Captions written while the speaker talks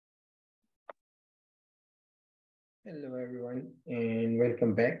Hello, everyone, and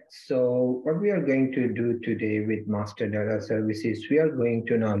welcome back. So, what we are going to do today with Master Data Services, we are going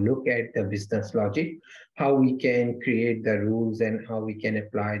to now look at the business logic, how we can create the rules and how we can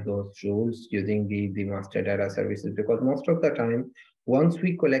apply those rules using the Master Data Services. Because most of the time, once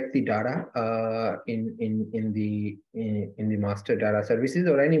we collect the data in the Master Data Services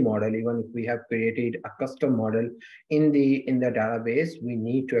or any model, even if we have created a custom model in the database, we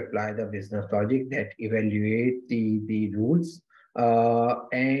need to apply the business logic that evaluate the rules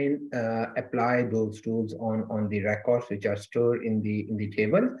and apply those rules on the records which are stored in the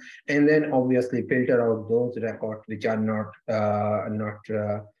table, and then obviously filter out those records which are not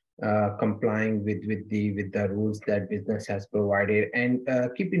complying with the rules that business has provided. And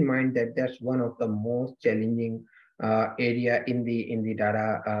keep in mind that that's one of the most challenging area in the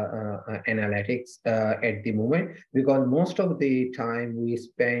data analytics at the moment, because most of the time we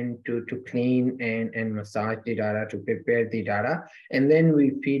spend to clean and massage the data, to prepare the data, and then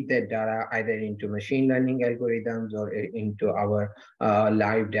we feed that data either into machine learning algorithms or into our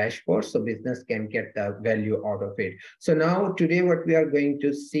live dashboard so business can get the value out of it. So now today what we are going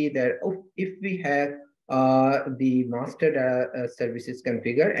to see that if we have the master data services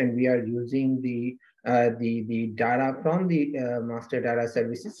configured and we are using the data from the master data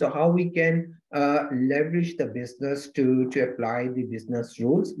services. So how we can leverage the business to apply the business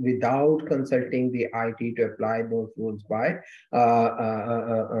rules without consulting the IT to apply those rules by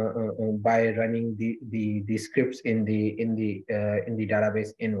running the scripts in the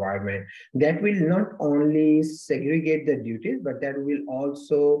database environment. That will not only segregate the duties, but that will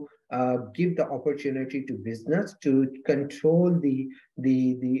also give the opportunity to business to control the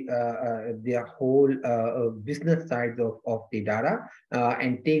whole business side of the data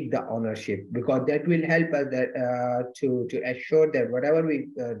and take the ownership, because that will help us to assure that whatever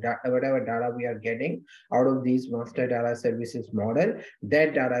data we are getting out of these master data services model,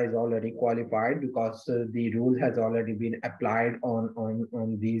 that data is already qualified because the rule has already been applied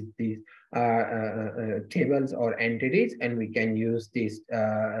on these tables or entities, and we can use these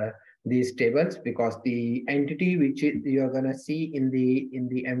tables, because the entity which you are going to see in the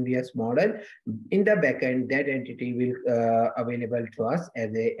MDS model in the backend, that entity will available to us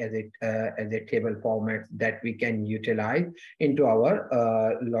as a table format that we can utilize into our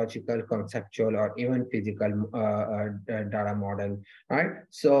logical, conceptual, or even physical data model. Right.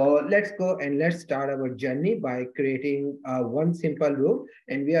 So let's go and let's start our journey by creating one simple rule,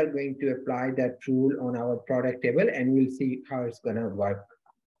 and we are going to apply that rule on our product table, and we'll see how it's going to work.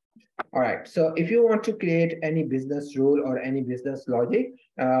 All right, so if you want to create any business rule or any business logic,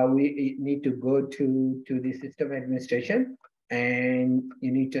 we need to go to the system administration, and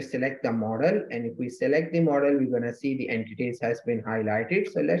you need to select the model. And if we select the model, we're going to see the entities has been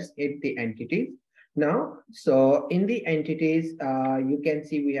highlighted. So let's hit the entities now. So in the entities, you can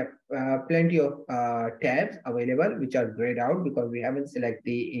see we have plenty of tabs available, which are grayed out because we haven't selected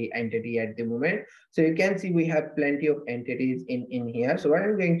the entity at the moment. So you can see we have plenty of entities in here. So what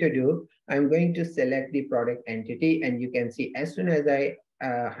I'm going to do, I'm going to select the product entity, and you can see as soon as I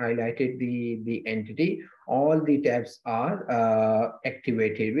highlighted the entity, all the tabs are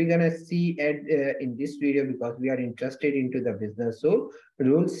activated. We're gonna see in this video because we are interested into the business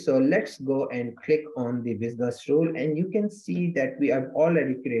rules. So let's go and click on the business rule, and you can see that we have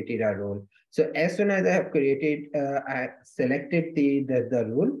already created a rule. So as soon as I have I selected the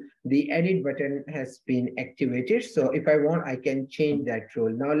rule, the edit button has been activated. So if I want, I can change that rule.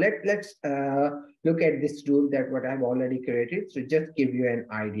 Now let's look at this rule that what I've already created. So just give you an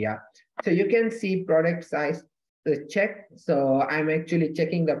idea. So you can see product size check. So I'm actually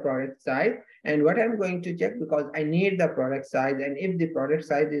checking the product size, and what I'm going to check, because I need the product size, and if the product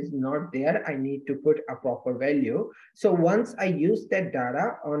size is not there, I need to put a proper value. So once I use that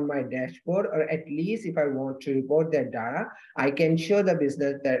data on my dashboard, or at least if I want to report that data, I can show the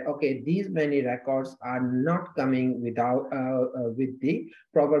business that, okay, these many records are not coming without with the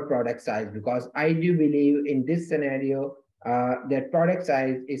proper product size, because I do believe in this scenario that product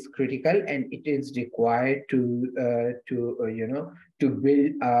size is critical, and it is required to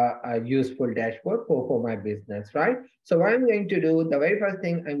build a useful dashboard for my business, right? So what I'm going to do, the very first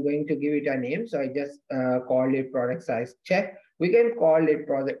thing, I'm going to give it a name. So I just call it product size check. We can call it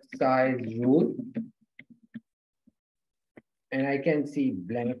product size rule, and I can see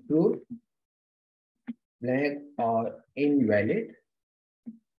blank rule, blank or invalid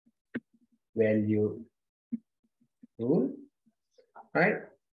value rule, right?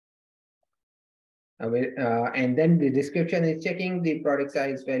 And then the description is checking the product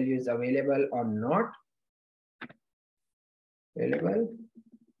size value is available or not available,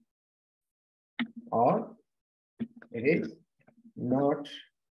 or It is not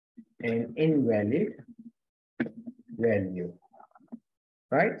an invalid value,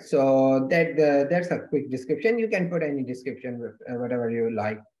 right? So that's a quick description. You can put any description with whatever you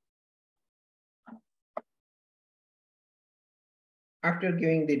like. After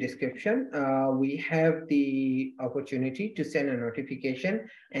giving the description, we have the opportunity to send a notification,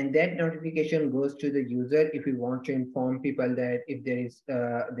 and that notification goes to the user if we want to inform people that if there's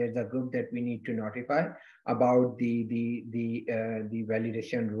a group that we need to notify about the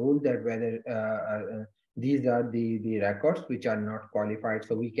validation rule, that whether these are the records which are not qualified.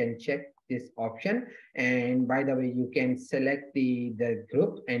 So we can check this option, and by the way, you can select the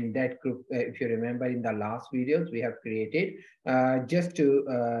group, and that group, if you remember in the last videos we have created just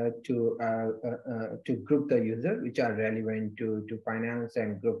to group the user which are relevant to finance,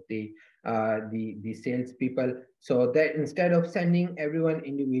 and group the sales people, so that instead of sending everyone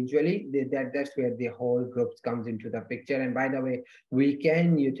individually, that's where the whole groups comes into the picture. And by the way, we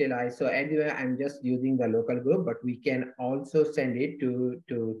can utilize, so anyway I'm just using the local group, but we can also send it to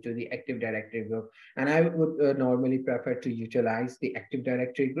the Active Directory group. And I would normally prefer to utilize the Active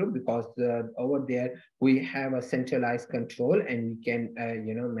Directory group, because over there we have a centralized control, and we can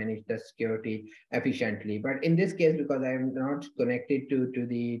manage the security efficiently. But in this case, because I am not connected to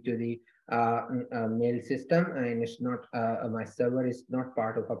the mail system, and it's not my server is not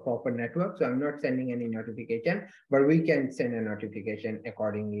part of a proper network, so I'm not sending any notification, but we can send a notification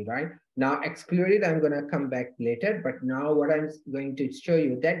accordingly. Right now, excluded, I'm going to come back later, but now what I'm going to show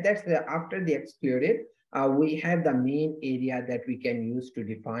you, that's the after the excluded, we have the main area that we can use to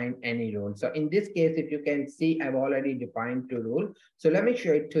define any rule. So in this case, if you can see, I've already defined two rules. So let me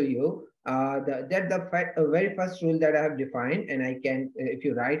show it to you. The very first rule that I have defined, and I can, if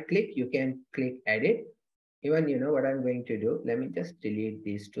you right click, you can click edit. Even you know what I'm going to do. Let me just delete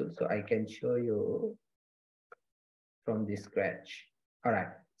these two so I can show you from the scratch. All right.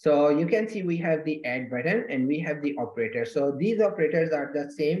 So you can see we have the add button, and we have the operator. So these operators are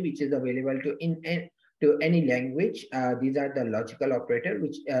the same, which is available to any language. These are the logical operator,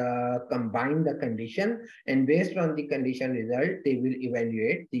 which combine the condition, and based on the condition result, they will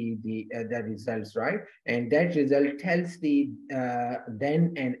evaluate the results, right? And that result tells the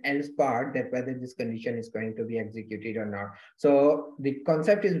then and else part, that whether this condition is going to be executed or not. So the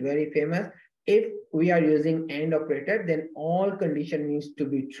concept is very famous. If we are using AND operator, then all condition needs to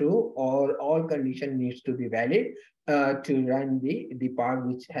be true, or all condition needs to be valid to run the part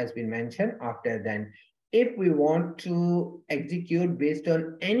which has been mentioned after then. If we want to execute based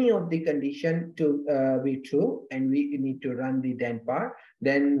on any of the condition to be true, and we need to run the then part,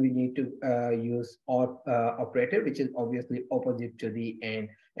 then we need to use OR operator, which is obviously opposite to the AND.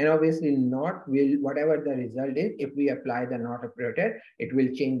 And obviously not will, whatever the result is, if we apply the not operator, it will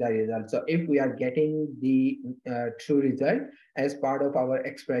change the result. So if we are getting the true result as part of our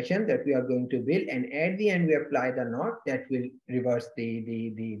expression that we are going to build, and at the end we apply the not, that will reverse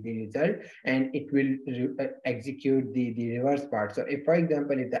the result, and it will execute the reverse part. So if, for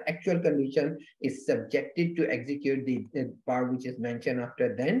example, if the actual condition is subjected to execute the part which is mentioned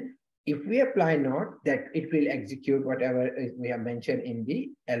after then, if we apply not, that it will execute whatever we have mentioned in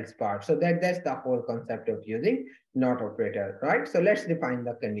the else part. So that's the whole concept of using not operator, right? So let's define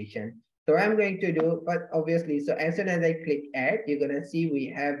the condition. So I'm going to do, but obviously, so as soon as I click add, you're going to see we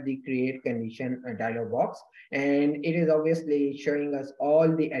have the create condition dialog box, and it is obviously showing us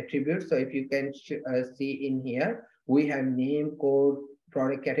all the attributes. So if you can see in here, we have name, code,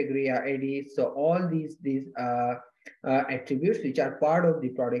 product category, ID. So all these attributes which are part of the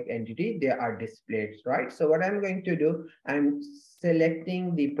product entity, they are displayed, right? So what I'm going to do, I'm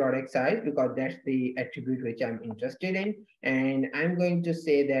selecting the product size, because that's the attribute which I'm interested in. And I'm going to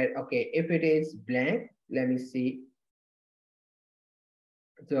say that, okay, if it is blank, let me see.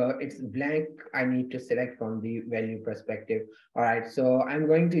 So it's blank, I need to select from the value perspective. All right, so I'm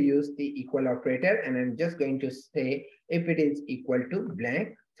going to use the equal operator, and I'm just going to say if it is equal to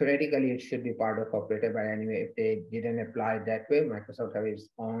blank. Theoretically, it should be part of operator, but anyway, if they didn't apply that way, Microsoft has its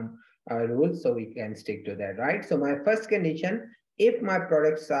own rules, so we can stick to that, right? So my first condition, if my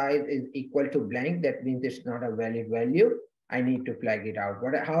product size is equal to blank, that means it's not a valid value. I need to flag it out.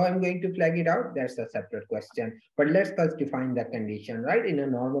 How I'm going to flag it out, that's a separate question. But let's first define the condition, right? In a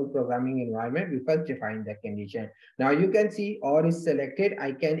normal programming environment, we first define the condition. Now you can see OR is selected.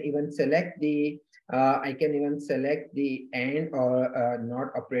 I can even select the AND or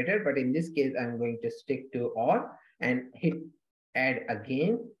not operator, but in this case, I'm going to stick to OR and hit add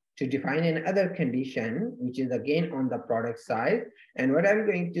again to define another condition, which is again on the product size. And what I'm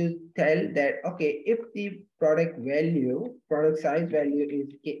going to tell that, okay, if the product size value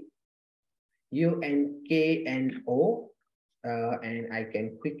is UNKNO, and I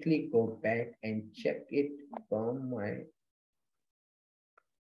can quickly go back and check it from my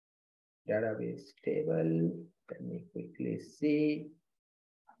database table. Let me quickly see.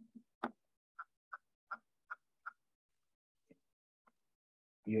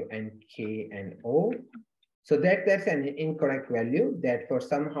 UNKNO. So that's an incorrect value that for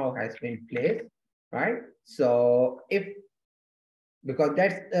somehow has been placed, right? So because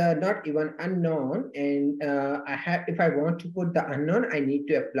that's not even unknown, and if I want to put the unknown, I need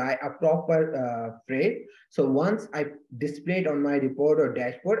to apply a proper phrase. So once I display it on my report or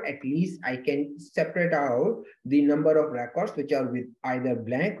dashboard, at least I can separate out the number of records which are with either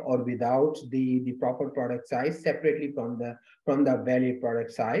blank or without the proper product size separately from the valid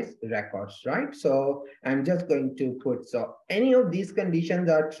product size records, right? So I'm just going to put, so any of these conditions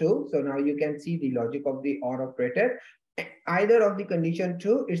are true. So now you can see the logic of the OR operator. Either of the condition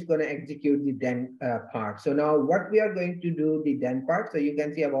true, it's going to execute the then part. So now what we are going to do the then part. So you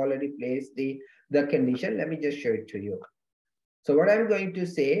can see I've already placed the condition. Let me just show it to you. So what I'm going to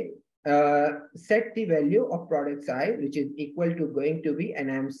say, set the value of product size, which is equal to going to be, and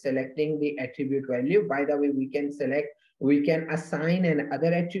I'm selecting the attribute value. By the way, we can assign an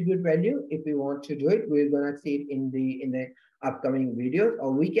other attribute value if we want to do it. We're gonna see it in the upcoming videos,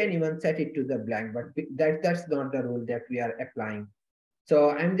 or we can even set it to the blank, but that's not the rule that we are applying. So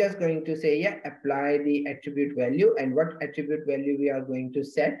I'm just going to say, yeah, apply the attribute value, and what attribute value we are going to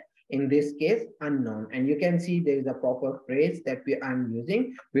set. In this case, unknown. And you can see there is a proper phrase that I'm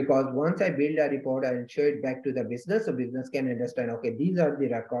using, because once I build a report and show it back to the business, so business can understand, okay, these are the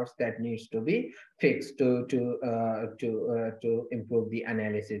records that needs to be fixed to improve the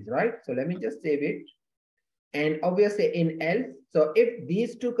analysis, right? So let me just save it. And obviously in else, so if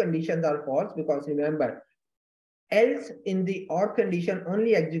these two conditions are false, because remember, else in the OR condition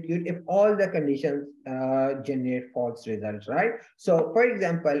only execute if all the conditions generate false results, right? So for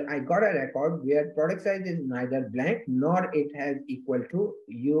example, I got a record where product size is neither blank nor it has equal to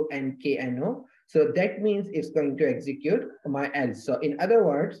UNKNO. So that means it's going to execute my else. So in other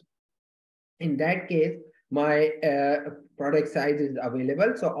words, in that case, my product size is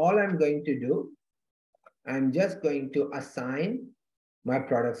available. So all I'm going to do, I'm just going to assign my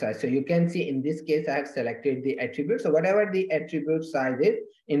product size. So you can see in this case, I have selected the attribute. So whatever the attribute size is,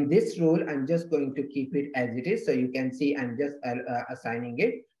 in this rule, I'm just going to keep it as it is. So you can see I'm just assigning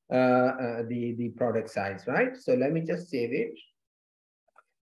it the product size, right? So let me just save it.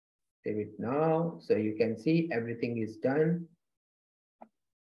 Save it now. So you can see everything is done.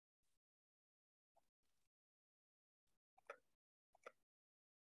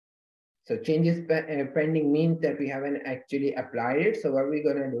 So changes pending means that we haven't actually applied it. So what we're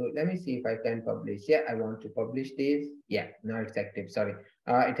gonna do, let me see if I can publish. Yeah, I want to publish this. Yeah, now it's active, sorry.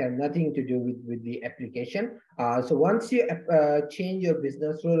 It has nothing to do with the application. So once you change your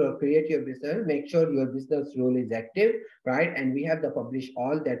business rule or create your business, make sure your business rule is active, right? And we have the publish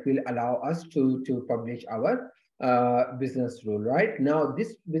all that will allow us to publish our business rule, right? Now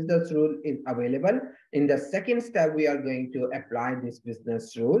this business rule is available. In the second step, we are going to apply this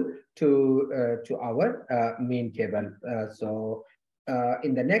business rule to our main table.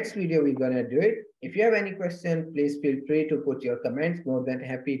 In the next video, we're going to do it. If you have any question, please feel free to put your comments. More than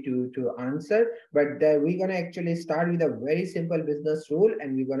happy to answer. But we're going to actually start with a very simple business rule,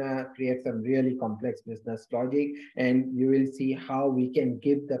 and we're going to create some really complex business logic. And you will see how we can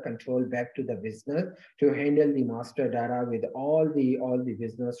give the control back to the business to handle the master data with all the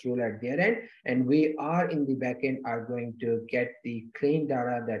business rule at their end. And we are in the backend are going to get the clean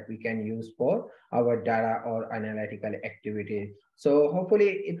data that we can use for our data or analytical activities. So hopefully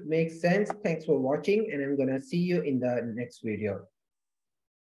it makes sense. Thanks for watching, and I'm going to see you in the next video.